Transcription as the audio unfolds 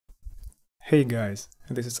Hey guys,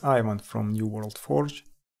 this is Ivan from New World Forge,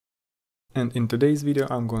 and in today's video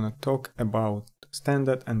I'm gonna talk about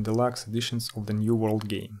Standard and Deluxe editions of the New World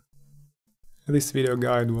game. This video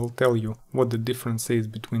guide will tell you what the differences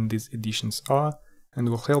between these editions are and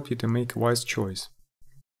will help you to make a wise choice.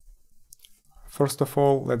 First of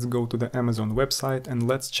all, let's go to the Amazon website and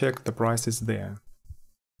let's check the prices there.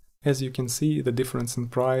 As you can see, the difference in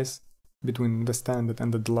price between the Standard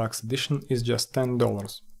and the Deluxe edition is just $10.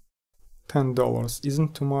 $10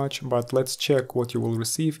 isn't too much, but let's check what you will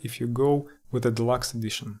receive if you go with the Deluxe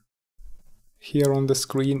Edition. Here on the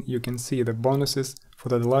screen you can see the bonuses for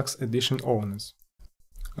the Deluxe Edition owners.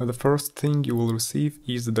 The first thing you will receive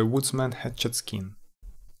is the Woodsman Hatchet skin.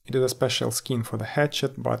 It is a special skin for the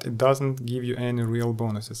hatchet, but it doesn't give you any real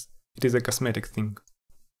bonuses. It is a cosmetic thing.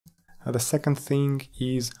 The second thing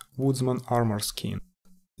is Woodsman Armor skin.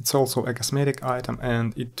 It's also a cosmetic item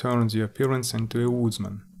and it turns your appearance into a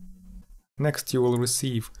woodsman. Next you will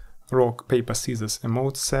receive Rock Paper Scissors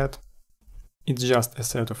emote set. It's just a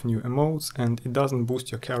set of new emotes and it doesn't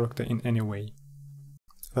boost your character in any way.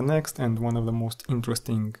 The next and one of the most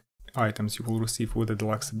interesting items you will receive with the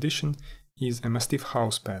Deluxe Edition is a Mastiff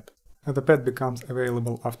house pet. The pet becomes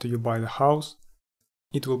available after you buy the house.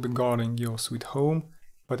 It will be guarding your sweet home,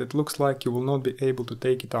 but it looks like you will not be able to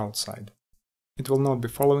take it outside. It will not be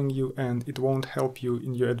following you and it won't help you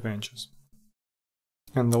in your adventures.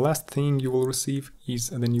 And the last thing you will receive is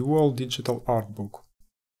the New World Digital Art Book.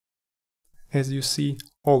 As you see,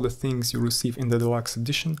 all the things you receive in the Deluxe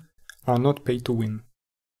Edition are not pay to win.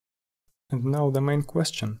 And now the main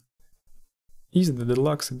question. Is the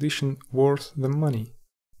Deluxe Edition worth the money?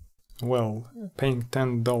 Well, paying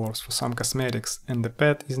 $10 for some cosmetics and the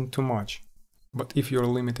pet isn't too much. But if you're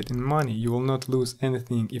limited in money, you will not lose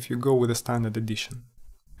anything if you go with the Standard Edition.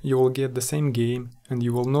 You will get the same game and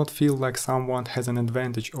you will not feel like someone has an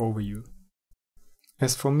advantage over you.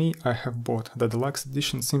 As for me, I have bought the Deluxe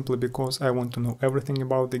Edition simply because I want to know everything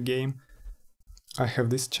about the game. I have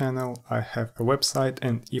this channel, I have a website,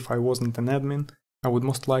 and if I wasn't an admin, I would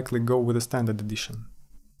most likely go with the Standard Edition.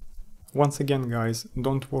 Once again guys,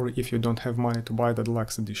 don't worry if you don't have money to buy the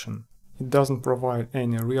Deluxe Edition. It doesn't provide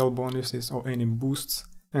any real bonuses or any boosts,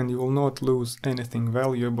 and you will not lose anything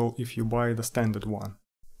valuable if you buy the Standard one.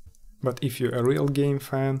 But if you're a real game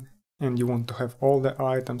fan and you want to have all the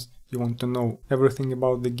items, you want to know everything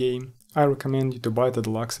about the game, I recommend you to buy the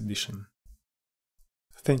Deluxe Edition.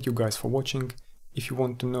 Thank you guys for watching. If you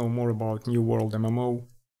want to know more about New World MMO,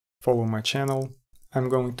 follow my channel. I'm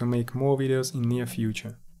going to make more videos in near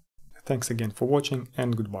future. Thanks again for watching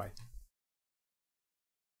and goodbye.